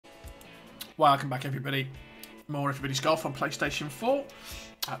Welcome back, everybody. More Everybody's Golf on PlayStation 4.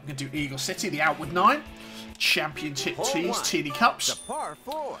 We're going to do Eagle City, the Outward 9. Championship tees, Teeny Cups. Par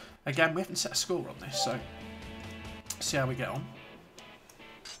 4. Again, we haven't set a score on this, so see how we get on.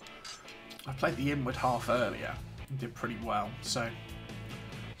 I played the Inward half earlier and did pretty well, so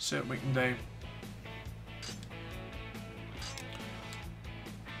see what we can do.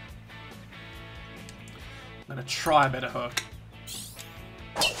 I'm going to try a bit of hook.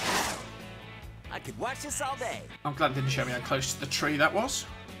 I could watch this all day. I'm glad it didn't show me how close to the tree that was.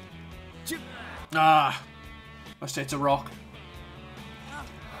 Ah, let's hit a rock.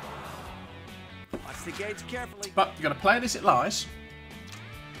 Watch the gauge carefully. But you've got to play it as it lies.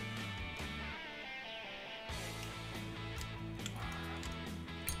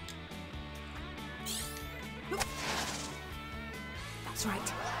 That's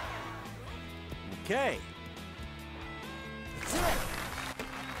right. Okay.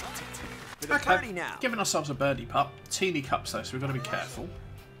 For the Okay, birdie now. giving ourselves a birdie putt. Teeny cups though, so we've got to be careful.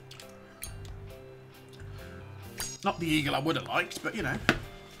 Not the eagle I would have liked, but you know.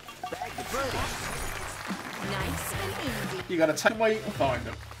 Bag the birdie. Nice and easy. You got to take them where you can find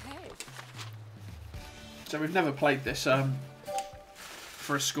them. So we've never played this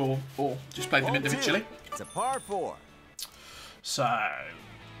for a score, or just played them individually. It's a par 4. So,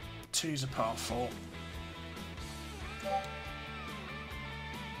 2's a par 4.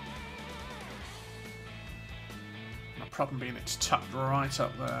 The problem being it's tucked right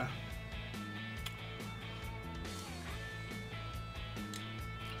up there.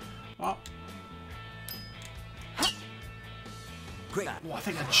 Well, Great. I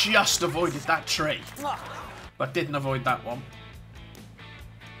think I just avoided that tree, but didn't avoid that one.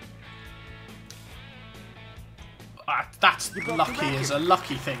 That's lucky as a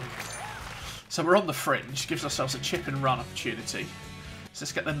lucky thing. So we're on the fringe, gives ourselves a chip and run opportunity. So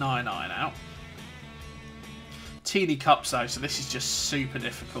let's get the 9-iron out. Teeny cups though, so this is just super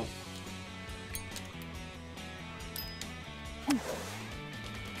difficult.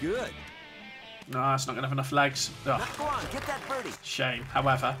 Good. No, it's not going to have enough legs. Ugh, Now go on, get that birdie. shame.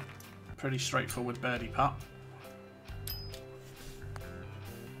 However, pretty straightforward birdie putt.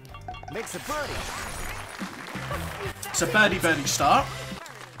 Makes a birdie. It's a birdie start,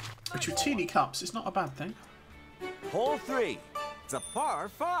 which with teeny cups is not a bad thing. Hole 3. It's a par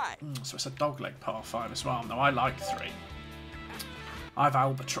 5. So it's a dogleg par 5 as well. Now I like 3. I've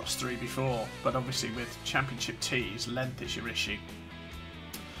albatross 3 before, but obviously with championship tees, length is your issue.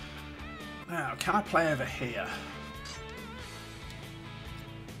 Now, can I play over here?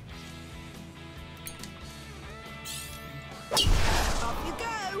 Off you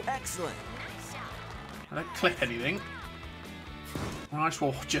go. Excellent. I don't clip anything. Right,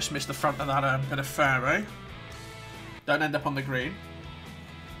 well, just missed the front of that bit of fairway. Don't end up on the green.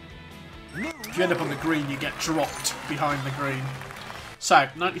 If you end up on the green, you get dropped behind the green. So,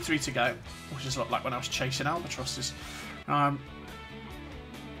 93 to go, which is a lot like when I was chasing albatrosses. I'll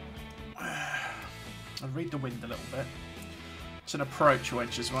read the wind a little bit. It's an approach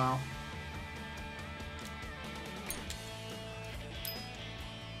wedge as well.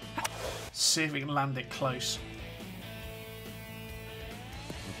 See if we can land it close.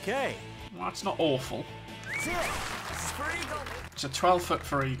 Okay. Well, that's not awful. That's it. For eagle. It's a 12-foot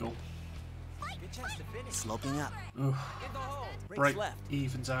for eagle. Good chance to finish. Sloping up. Oof. In the hole. Breaks Break left.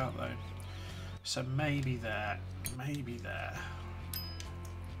 evens out though. So maybe there. Maybe there.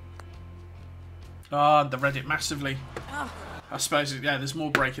 Ah, they read it massively. Oh. I suppose, yeah, there's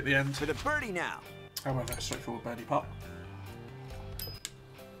more break at the end. For the birdie now. However, straightforward birdie putt.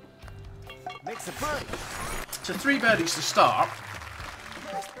 Makes a birdie. So 3 birdies to start.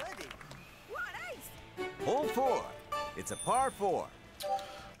 Nice birdie. Hole 4. It's a par 4.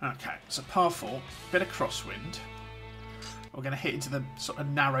 Okay, so par 4, bit of crosswind. We're going to hit into the sort of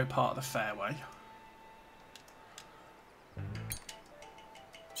narrow part of the fairway.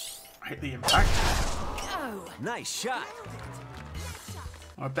 Hit the impact. Go. Nice shot.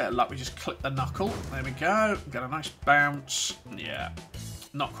 Well, a bit of luck, we just clip the knuckle. There we go. Got a nice bounce. Yeah.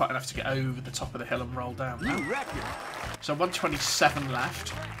 Not quite enough to get over the top of the hill and roll down now. New record. So 127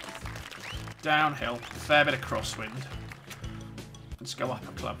 left. Downhill. Fair bit of crosswind. Let's go up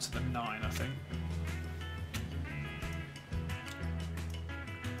a club to the 9, I think.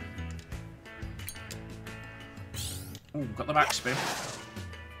 Ooh, got the backspin.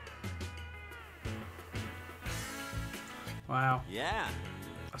 Wow, Yeah.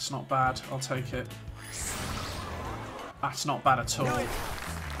 that's not bad. I'll take it. That's not bad at all.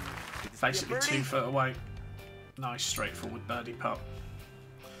 Basically 2 foot away. Nice straightforward birdie putt.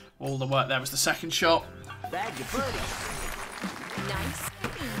 All the work there was the second shot. Bag your birdie. Nice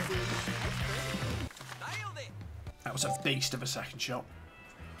and easy. That was a beast of a second shot.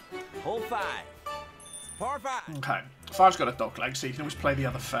 Hole 5. Par 5. Okay. 5's got a dog leg, so you can always play the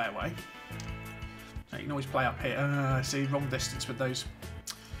other fairway. So you can always play up here. See, wrong distance with those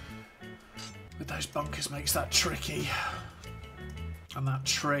bunkers makes that tricky. And that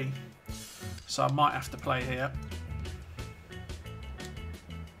tree. So I might have to play here.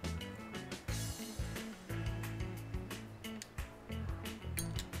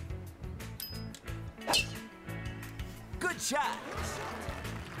 Good shot.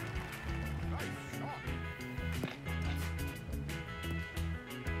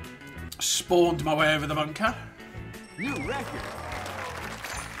 Spawned my way over the bunker. New record.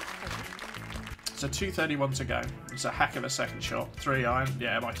 So 2:31 to go. It's a heck of a second shot. 3-iron.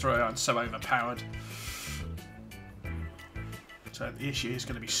 Yeah, my 3-iron's so overpowered. So the issue is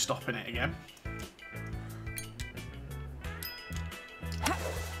going to be stopping it again.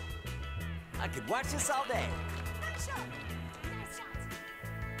 I could watch this all day.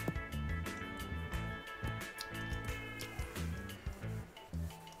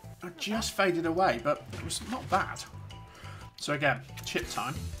 I just faded away, but it was not bad. So again, chip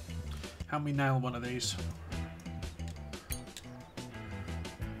time. How we nail one of these?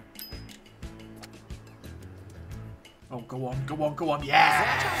 Oh, go on, go on, go on.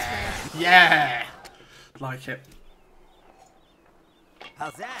 Yeah! Yeah! Like it.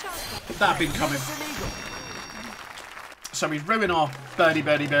 How's that? That been coming. It's an eagle. So we ruin our birdie,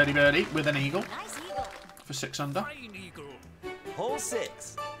 birdie, birdie, birdie with an eagle Nice eagle. for 6 under. Hole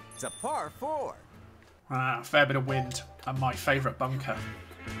 6. It's a par 4. Ah, fair bit of wind and my favourite bunker.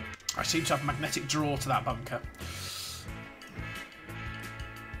 I seem to have a magnetic draw to that bunker.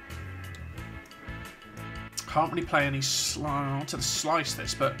 Can't really play any I wanted to slice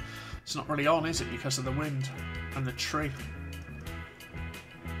this, but it's not really on, is it, because of the wind and the tree.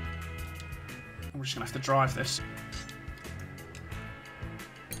 I'm just going to have to drive this.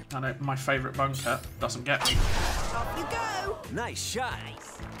 I know my favourite bunker doesn't get me. Off you go. Nice shot.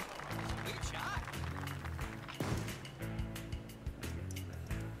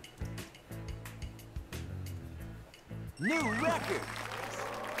 New record.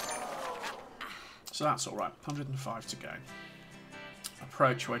 So that's all right. 105 to go.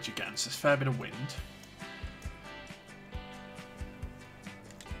 Approach wedge again. So there's a fair bit of wind.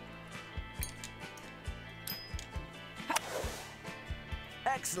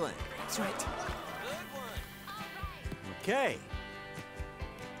 Excellent. That's right. Okay.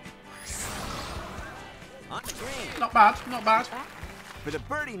 On the green. Not bad, not bad. For the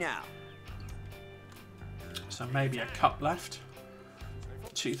birdie now. So maybe a cup left.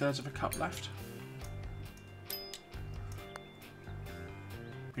 2/3 of a cup left.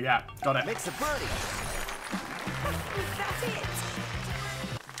 Yeah, got it. Makes a birdie. Is that it?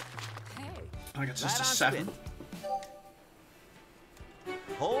 Hey. I think it's just Right a on 7. spin.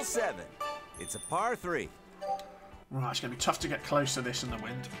 Hole 7. It's a par 3. Right, it's going to be tough to get close to this in the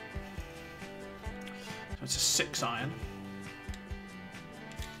wind. So it's a 6-iron.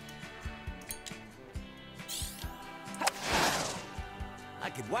 I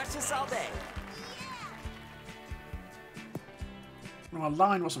could watch this all day. Well,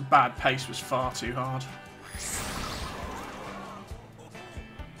 line wasn't bad, pace was far too hard.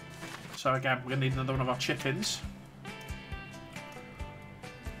 So again, we're going to need another one of our chip-ins.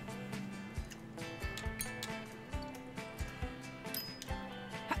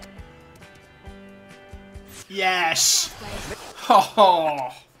 Yes!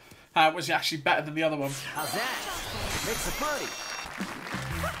 Oh, that was actually better than the other one. How's that? Makes a birdie.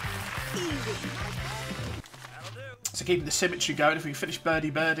 So keeping the symmetry going, if we finish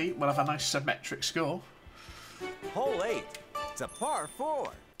birdie-birdie, we'll have a nice symmetric score. Hole 8. It's a par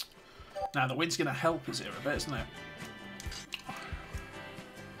 4. Now, the wind's going to help us here a bit, isn't it?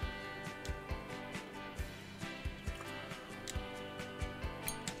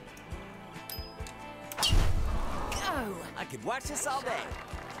 Go. I could watch this all day.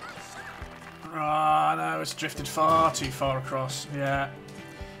 Ah, no, it's drifted far too far across. Yeah.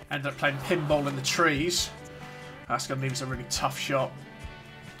 Ended up playing pinball in the trees. That's going to leave us a really tough shot.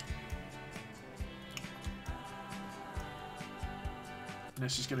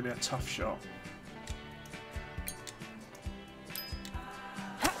 This is going to be a tough shot.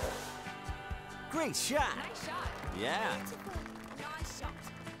 Great shot. Nice shot. Yeah. Nice shot.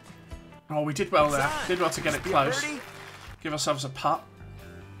 Oh, we did well there. It's on. Did well to get it Be a close. birdie. Give ourselves a putt.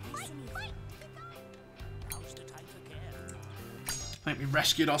 I think we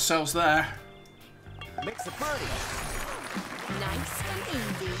rescued ourselves there. Makes a birdie. Nice and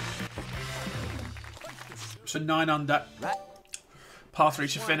easy. So 9 under. Right. Par 3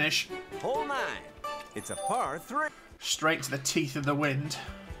 to finish. Hole 9. It's a par 3. Straight to the teeth of the wind.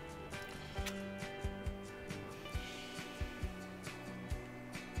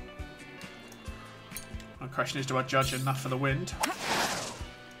 My question is, do I judge enough for the wind?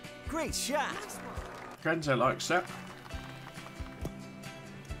 Great shot. Genzo likes it.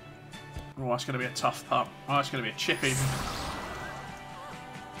 Oh, that's going to be a tough putt. Oh, that's going to be a chip even.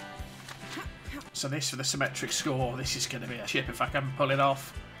 So this for the symmetric score. This is going to be a chip if I can pull it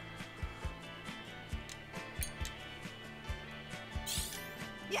off.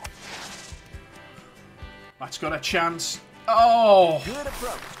 Yeah. That's got a chance. Oh! Good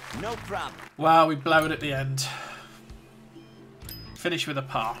approach. No problem. Wow, we blow it at the end. Finish with a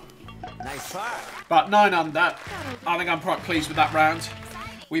par. Nice par. But 9 under. I think I'm quite pleased with that round.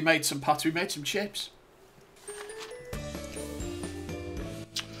 We made some putts. We made some chips.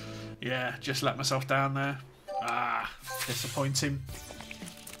 Yeah, just let myself down there. Ah, disappointing.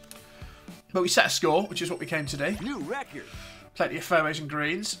 But we set a score, which is what we came to do. New record. Plenty of fairways and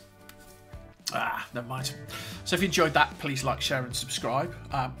greens. Ah, never mind. So if you enjoyed that, please like, share and subscribe.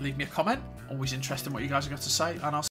 Leave me a comment. Always interested in what you guys have got to say. And I'll